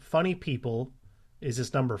 you know, Funny People is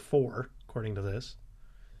his number 4 according to this.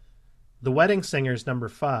 The Wedding Singer's number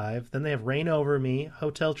 5. Then they have Reign Over Me,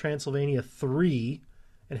 Hotel Transylvania 3,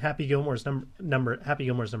 and Happy Gilmore's number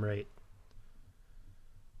 8.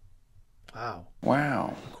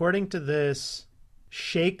 Wow. According to this,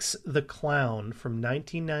 Shakes the Clown from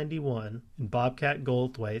 1991 and Bobcat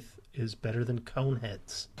Goldthwait is better than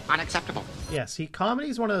Coneheads. Unacceptable. Yeah, see, comedy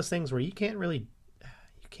is one of those things where you can't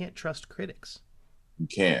trust critics. You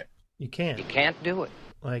can't. You can't. You can't do it.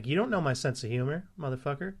 Like, you don't know my sense of humor,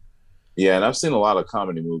 motherfucker. Yeah, and I've seen a lot of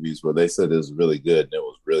comedy movies where they said it was really good and it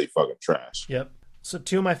was really fucking trash. Yep. So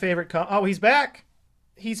 2 of my favorite oh, he's back.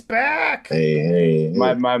 He's back. Hey.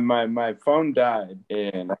 My phone died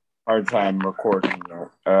and I had a hard time recording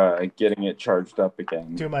it, getting it charged up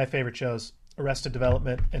again. 2 of my favorite shows, Arrested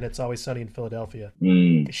Development and It's Always Sunny in Philadelphia.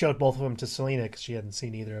 I showed both of them to Selena because she hadn't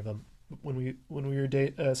seen either of them when we were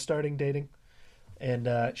starting dating.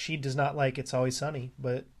 And she does not like It's Always Sunny,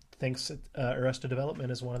 but thinks Arrested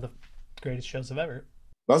Development is one of the greatest shows of ever.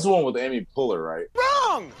 That's the one with Amy Poehler, right?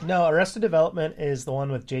 Wrong! No, Arrested Development is the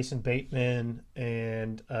one with Jason Bateman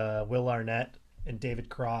and Will Arnett and David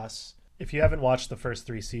Cross. If you haven't watched the first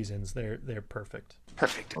 3 seasons, they're perfect.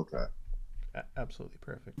 Perfect. Okay. Absolutely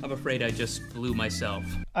perfect. I'm afraid I just blew myself.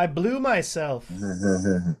 I blew myself.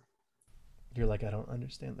 You're like, I don't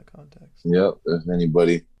understand the context. Yep. If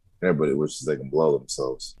everybody wishes they can blow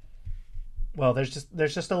themselves. Well, there's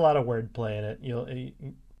just a lot of wordplay in it.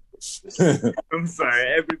 I'm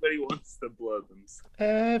sorry. Everybody wants to blow themselves.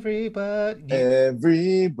 Everybody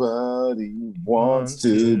wants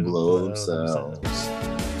to blow themselves.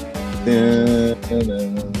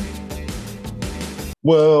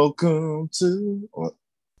 Welcome to.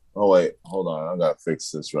 Oh wait, hold on. I gotta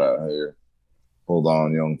fix this right here. Hold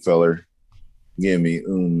on, young feller. Give me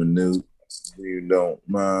minute. If you don't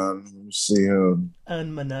mind. Let me see him.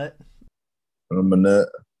 Unmanut. I'm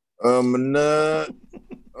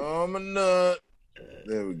a nut.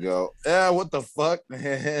 There we go. Yeah, what the fuck,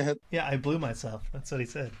 man? Yeah, I blew myself. That's what he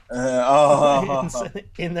said.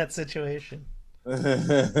 In that situation.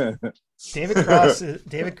 David Cross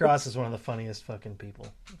is one of the funniest fucking people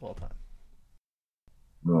of all time.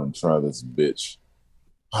 I'm gonna try this bitch.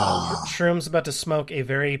 Shroom's about to smoke a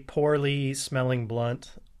very poorly smelling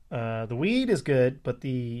blunt. The weed is good, but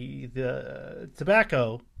the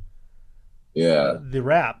tobacco, the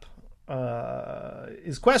wrap,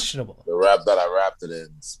 is questionable. The wrap that I wrapped it in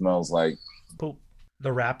smells like poop.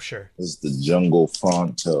 The Rapture. It's the Jungle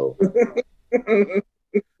Fronto.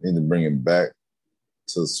 Need to bring it back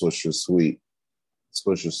to Swisher Sweet.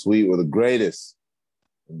 Swisher Sweet were the greatest.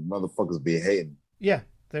 And motherfuckers be hating. Yeah,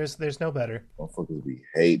 there's no better. Motherfuckers be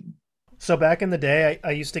hating. So back in the day,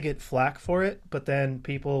 I used to get flack for it, but then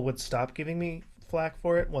people would stop giving me flack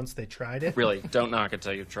for it once they tried it. Really, don't knock it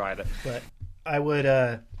till you've tried it. But I would,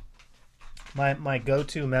 my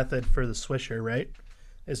go-to method for the Swisher, right,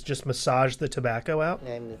 is just massage the tobacco out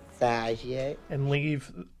and massage it, and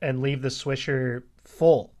leave the Swisher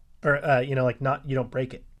full, or you don't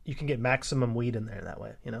break it. You can get maximum weed in there that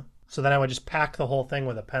way, So then I would just pack the whole thing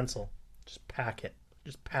with a pencil. Just pack it.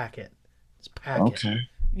 Just pack it. Just pack it. Okay.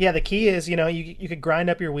 Yeah, the key is, you could grind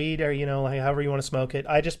up your weed or, like however you want to smoke it.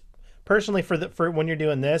 I just personally for when you're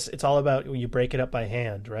doing this, it's all about when you break it up by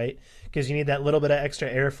hand, right? Because you need that little bit of extra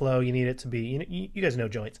airflow. You need it to be, you guys know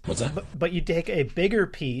joints. What's that? But you take a bigger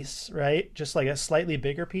piece, right? Just like a slightly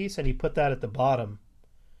bigger piece, and you put that at the bottom.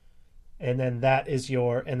 And then that is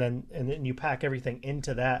and then you pack everything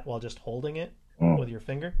into that while just holding it with your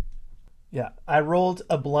finger. Yeah, I rolled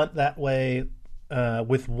a blunt that way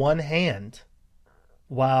with one hand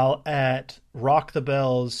while at Rock the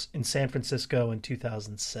Bells in San Francisco in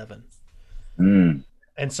 2007. And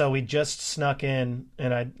so we just snuck in,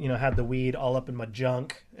 and I, had the weed all up in my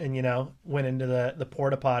junk, and went into the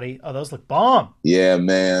porta potty. Oh, those look bomb. Yeah,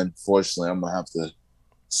 man. Fortunately, I'm gonna have to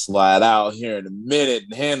slide out here in a minute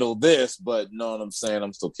and handle this, but you know what I'm saying?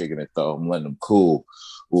 I'm still kicking it though. I'm letting them cool.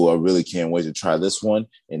 Ooh, I really can't wait to try this one.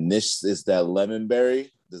 And this is that lemon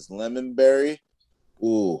berry. This lemon berry.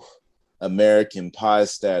 Ooh, American pie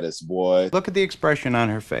status, boy. Look at the expression on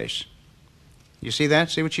her face. You see that?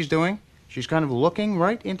 See what she's doing? She's kind of looking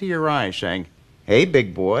right into your eyes, saying, "Hey,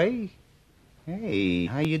 big boy. Hey,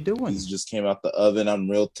 how you doing?" These just came out the oven. I'm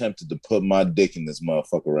real tempted to put my dick in this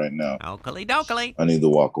motherfucker right now. Oakley dokley. I need to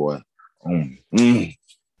walk away.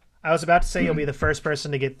 I was about to say you'll be the first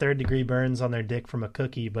person to get third-degree burns on their dick from a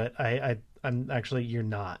cookie, but I'm actually, you're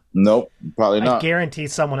not. Nope, probably not. I guarantee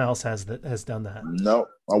someone else has done that. Nope,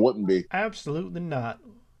 I wouldn't be. Absolutely not.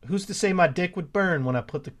 Who's to say my dick would burn when I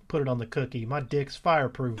put it on the cookie? My dick's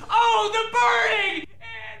fireproof. Oh, the burning!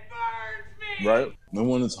 It burns me! Right? And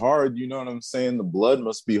when it's hard, you know what I'm saying? The blood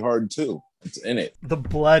must be hard too. It's in it. The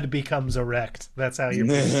blood becomes erect. That's how you're.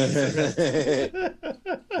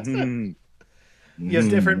 You have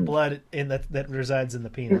different blood in that resides in the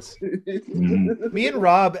penis. Me and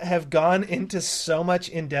Rob have gone into so much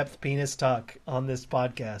in-depth penis talk on this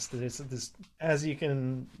podcast. There's this, as you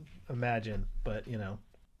can imagine, but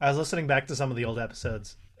I was listening back to some of the old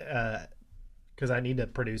episodes because I need to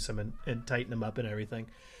produce them and tighten them up and everything.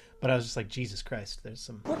 But I was just like, Jesus Christ, there's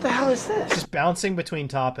some. What the hell is this? Just bouncing between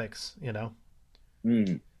topics,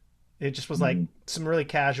 It just was like some really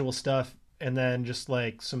casual stuff, and then just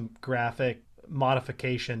like some graphic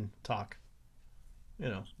modification talk.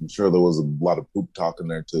 I'm sure there was a lot of poop talk in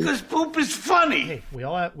there too. Because poop is funny. Hey,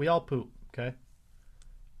 we all poop, okay?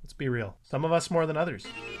 Let's be real. Some of us more than others.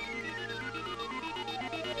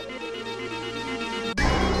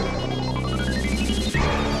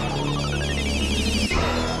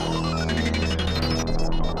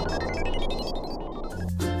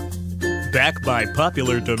 Back by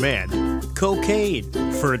popular demand, cocaine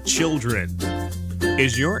for children.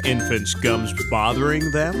 Is your infant's gums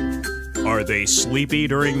bothering them? Are they sleepy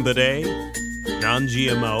during the day?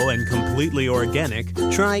 Non-GMO and completely organic,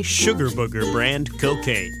 try Sugar Booger brand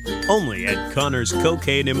cocaine. Only at Connor's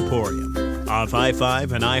Cocaine Emporium, off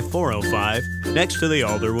I-5 and I-405, next to the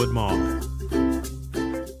Alderwood Mall.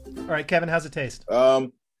 All right, Kevin, how's it taste?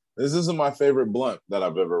 This isn't my favorite blunt that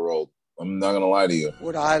I've ever rolled. I'm not gonna lie to you.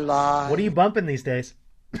 Would I lie? What are you bumping these days?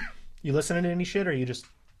 You listening to any shit, or are you just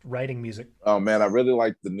writing music? Oh man, I really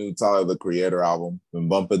like the new Tyler the Creator album. Been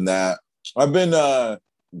bumping that. I've been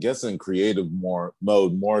guessing creative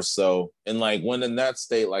mode more so, and like when in that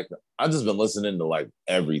state, like I've just been listening to like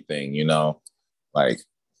everything, like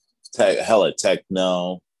hella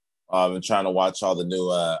techno. I've been trying to watch all the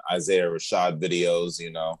new Isaiah Rashad videos,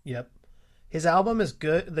 Yep. His album is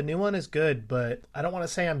good. The new one is good, but I don't want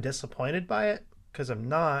to say I'm disappointed by it because I'm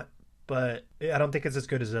not. But I don't think it's as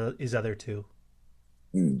good as his other two.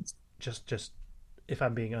 Just if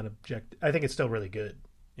I'm being unobjective, I think it's still really good.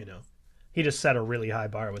 He just set a really high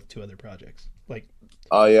bar with two other projects. Like,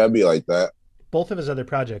 oh yeah, I'd be like that. Both of his other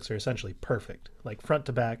projects are essentially perfect, like front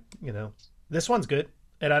to back. This one's good,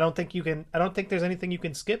 and I don't think there's anything you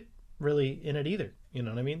can skip really in it either. You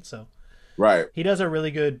know what I mean? So. Right. He does a really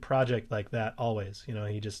good project like that always. He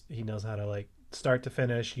knows how to like start to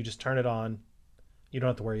finish. You just turn it on. You don't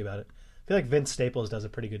have to worry about it. I feel like Vince Staples does a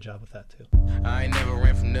pretty good job with that too. I ain't never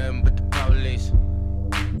ran from nothing but the police.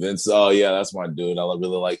 Vince, oh yeah, that's my dude. I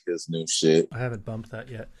really like his new shit. I haven't bumped that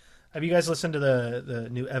yet. Have you guys listened to the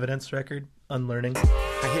new Evidence record, Unlearning?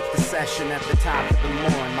 I hit the session at the top of the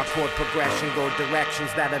morn. My chord progression go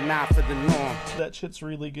directions that are not for the norm. That shit's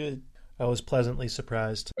really good. I was pleasantly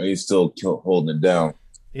surprised. He's still holding it down.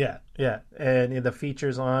 Yeah, and the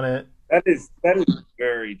features on it. That is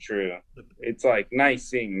very true. It's like nice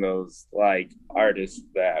seeing those like artists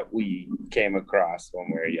that we came across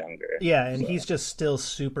when we were younger. Yeah, and he's just still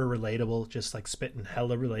super relatable, just like spitting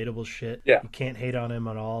hella relatable shit. Yeah, you can't hate on him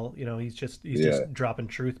at all. He's just dropping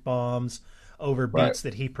truth bombs. over beats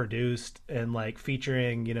that he produced and like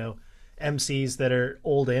featuring, you know, MCs that are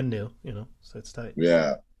old and new, you know, so it's tight.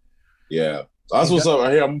 Yeah. That's what's up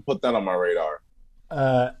right here. I'm gonna put that on my radar.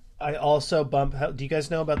 I also do you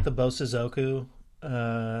guys know about the Bosazoku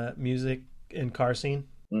music and car scene?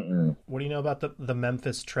 Mm-mm. What do you know about the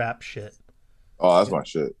Memphis trap shit? Oh, that's my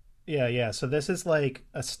shit. Yeah. So this is like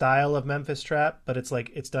a style of Memphis trap, but it's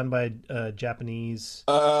like it's done by Japanese.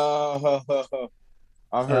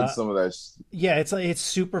 I've heard some of that. Yeah, it's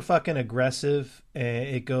super fucking aggressive.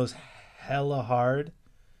 It goes hella hard.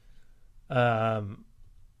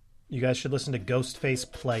 You guys should listen to Ghostface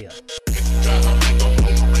Playa.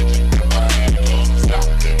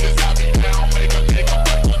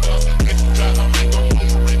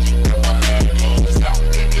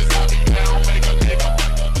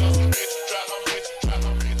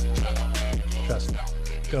 Trust me.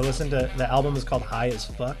 Go listen to the album is called High as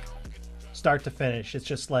Fuck. Start to finish. It's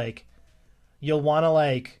just like you'll want to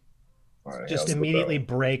like just immediately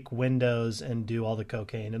break windows and do all the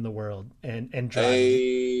cocaine in the world and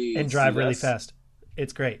drive really fast.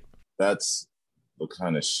 It's great. That's the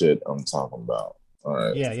kind of shit I'm talking about. All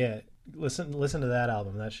right. Yeah. Listen to that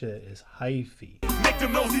album. That shit is hyphy. Make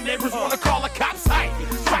them nosy neighbors wanna call the cops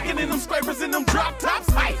hyphy. Tracking in them scrapers in them drop tops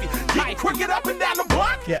hyphy. Getting quick up and down the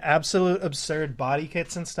block. Yeah, absolute absurd body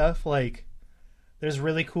kits and stuff. Like, there's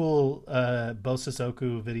really cool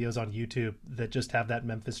Bosazoku videos on YouTube that just have that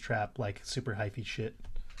Memphis trap, like, super hyphy shit.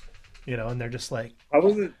 You know, and they're just like... How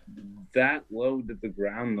was it that low to the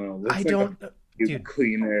ground, though? I don't... Dude,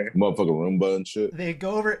 cleaner. Motherfucking Roomba and shit. They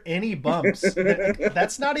go over any bumps.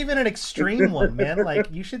 That's not even an extreme one, man. Like,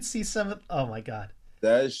 you should see some of... Oh, my God.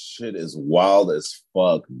 That shit is wild as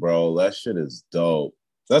fuck, bro. That shit is dope.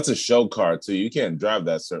 That's a show car too. You can't drive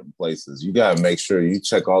that certain places. You gotta make sure you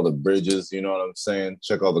check all the bridges. You know what I'm saying?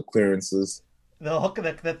 Check all the clearances.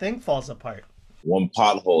 The thing falls apart. One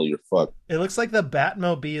pothole, you're fucked. It looks like the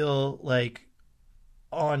Batmobile, like,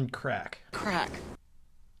 on crack.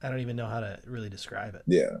 I don't even know how to really describe it.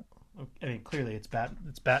 Yeah. I mean, clearly it's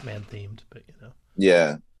Batman themed, but you know.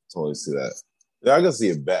 Yeah, totally see that. Yeah, I can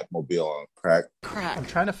see a Batmobile on crack. I'm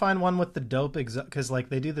trying to find one with the dope exhaust because, like,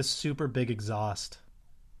 they do this super big exhaust.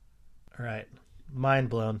 All right, mind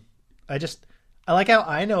blown. I like how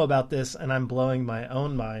I know about this, and I'm blowing my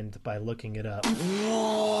own mind by looking it up.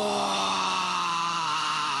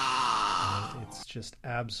 It's just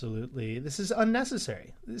absolutely. This is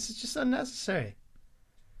unnecessary. This is just unnecessary.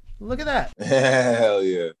 Look at that. Hell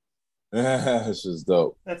yeah. It's just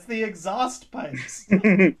dope. That's the exhaust pipes.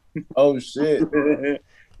 Oh shit. The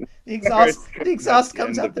exhaust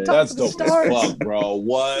comes out the top That's of the dope stars. as fuck, bro.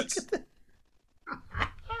 What?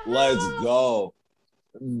 Let's go.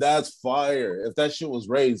 That's fire. If that shit was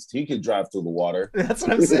raised, he could drive through the water. That's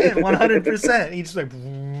what I'm saying. 100%. He just like,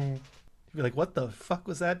 you'd be like, what the fuck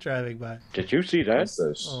was that driving by? Did you see that?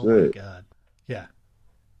 Oh my god. Yeah.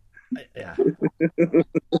 Yeah.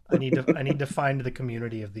 I need to find the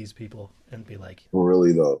community of these people and be like. For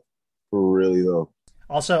really though.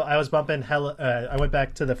 Also, I was bumping hella. I went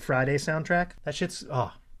back to the Friday soundtrack. That shit's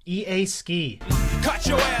EA Ski. Caught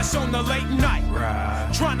your ass on the late night. Right.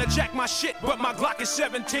 Trying to jack my shit, but my Glock is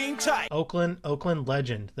 17 tight. Oakland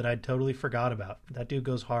legend that I'd totally forgot about. That dude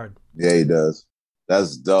goes hard. Yeah, he does.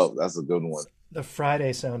 That's dope. That's a good one. The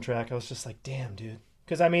Friday soundtrack, I was just like, damn, dude.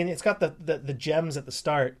 Because, I mean, it's got the gems at the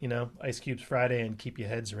start, you know, Ice Cube's Friday and Keep Your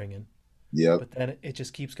Heads Ringing. Yep. But then it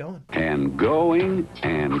just keeps going. And going,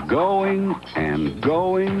 and going, and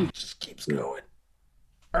going. Just keeps going.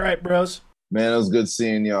 All right, bros. Man, it was good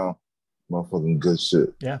seeing y'all. Motherfucking good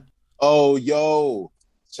shit. Yeah. Oh, yo.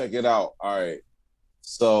 Check it out. All right.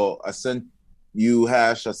 So I sent you,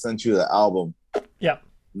 Hash, I sent you the album. Yep.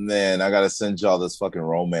 And then I got to send y'all this fucking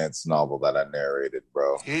romance novel that I narrated,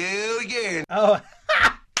 bro. Hell yeah. Oh,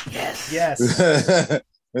 yes.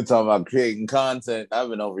 We're talking about creating content. I've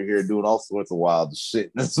been over here doing all sorts of wild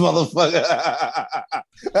shit. This motherfucker.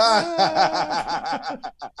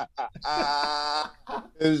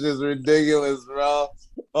 It's just ridiculous, bro.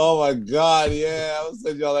 Oh my god, yeah. I'll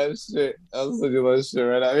send y'all that shit. I'll send you that shit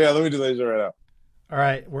right now. Yeah, let me do that shit right now. All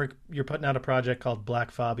right, you're putting out a project called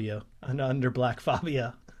Black Fabio, under Black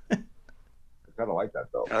Fabio. I kind of like that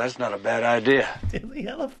though. No, that's not a bad idea. It'd be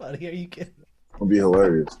hella funny. Are you kidding? It'll be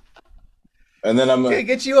hilarious. And then I'm gonna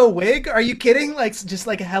get you a wig. Are you kidding? Like just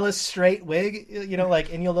like a hella straight wig, you know,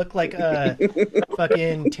 like, and you'll look like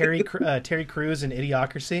fucking Terry Crews in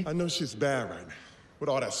Idiocracy. I know shit's bad right now with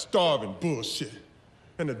all that starving bullshit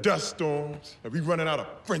and the dust storms and we running out of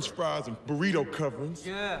French fries and burrito coverings.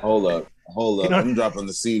 Yeah. Hold up. You know, I'm dropping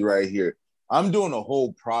the seed right here. I'm doing a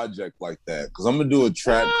whole project like that because I'm gonna do a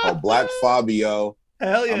track called Black Fabio,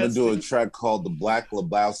 Hell yeah. I'm gonna do a track called The Black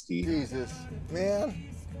Lebowski. Jesus, man.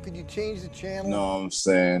 Could you change the channel? You know what I'm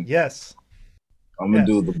saying? Yes. I'm gonna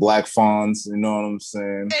do the Black Fawns. You know what I'm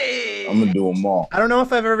saying? Hey. I'm gonna do them all. I don't know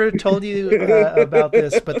if I've ever told you about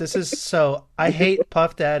this, but this is so. I hate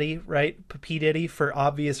Puff Daddy, right? P. Diddy, for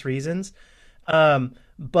obvious reasons.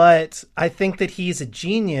 But I think that he's a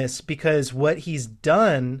genius because what he's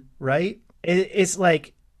done, right? It's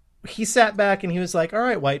like he sat back and he was like, all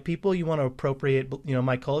right, white people, you want to appropriate,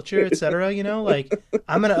 my culture, etc. Like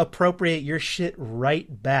I'm going to appropriate your shit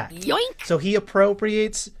right back. Yoink! So he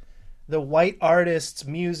appropriates the white artist's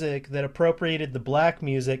music that appropriated the black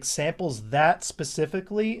music, samples that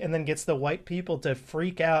specifically, and then gets the white people to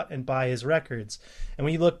freak out and buy his records. And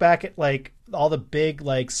when you look back at like all the big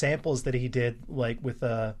like samples that he did, like with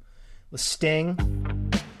Sting.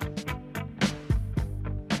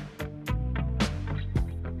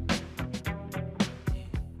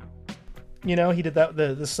 He did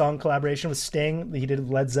the song collaboration with Sting. He did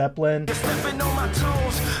Led Zeppelin.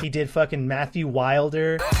 He did fucking Matthew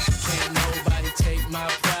Wilder. Can't nobody take my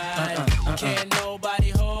pride. Can't nobody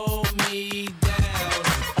hold me down.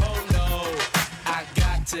 Oh no, I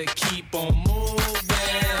got to keep on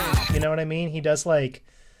moving. You know what I mean? He does like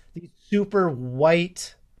these super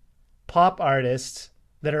white pop artists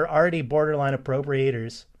that are already borderline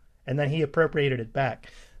appropriators, and then he appropriated it back.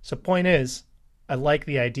 So point is, I like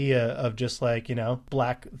the idea of just like,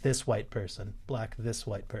 black this white person, black this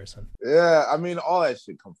white person. Yeah, I mean, all that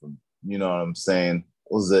shit come from, you know what I'm saying?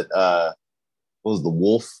 What was the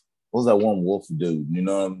Wolf? What was that one Wolf dude?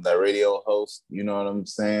 That radio host? You know what I'm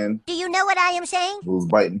saying? Do you know what I am saying? Who was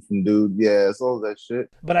biting from dude? Yeah, it's all that shit.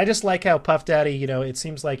 But I just like how Puff Daddy, it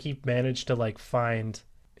seems like he managed to like find...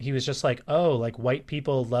 He was just like, oh, like white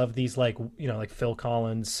people love these like, like Phil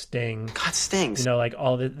Collins, Sting. God, Stings. Like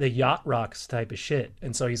all the yacht rocks type of shit.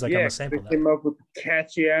 And so he's like, I'm going to sample that. Came up with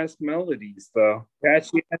catchy ass melodies though.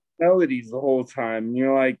 Catchy ass melodies the whole time. And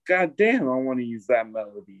you're like, God damn, I want to use that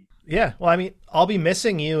melody. Yeah. Well, I mean, I'll Be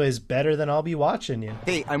Missing You is better than I'll Be Watching You.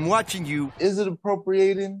 Hey, I'm watching you. Is it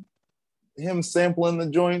appropriating him sampling the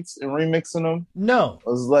joints and remixing them? No. I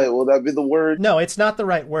was like, will that be the word? No, it's not the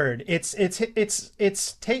right word. It's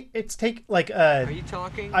take like Are you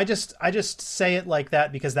talking? I just say it like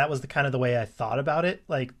that because that was the way I thought about it.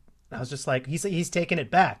 Like I was just like he's taking it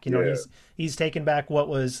back, he's taken back what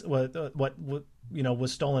was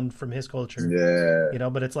stolen from his culture. Yeah.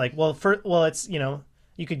 But it's like, it's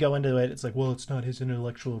you could go into it. It's like, well, it's not his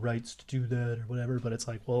intellectual rights to do that or whatever. But it's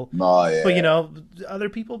like, well, but other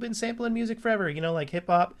people have been sampling music forever. Like hip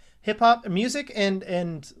hop, music,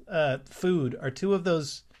 and food are two of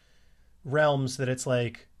those realms that it's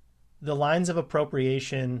like the lines of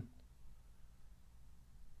appropriation.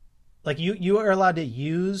 Like you are allowed to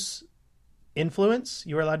use influence.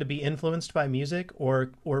 You are allowed to be influenced by music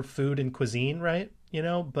or food and cuisine, right?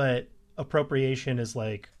 But appropriation is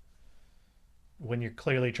like when you're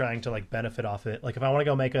clearly trying to like benefit off it. Like if I want to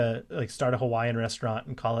go start a Hawaiian restaurant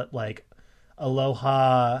and call it like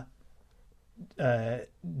Aloha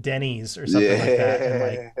Denny's or something like that,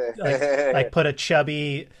 and like put a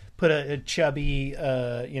chubby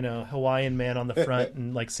Hawaiian man on the front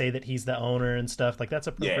and like say that he's the owner and stuff, like that's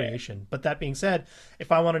appropriation. Yeah. But that being said,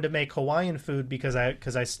 if I wanted to make Hawaiian food because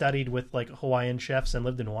I studied with like Hawaiian chefs and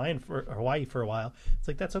lived in Hawaii for a while, it's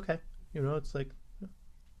like that's okay. It's like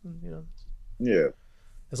yeah.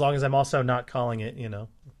 As long as I'm also not calling it,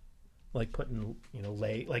 like putting,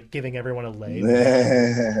 lay, like giving everyone a lay.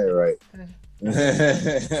 Right.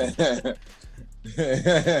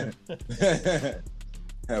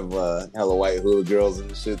 Have hella white hula girls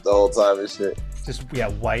and shit the whole time and shit. Just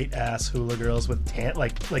white ass hula girls with tan,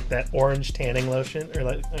 like that orange tanning lotion or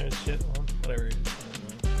like shit, whatever it is.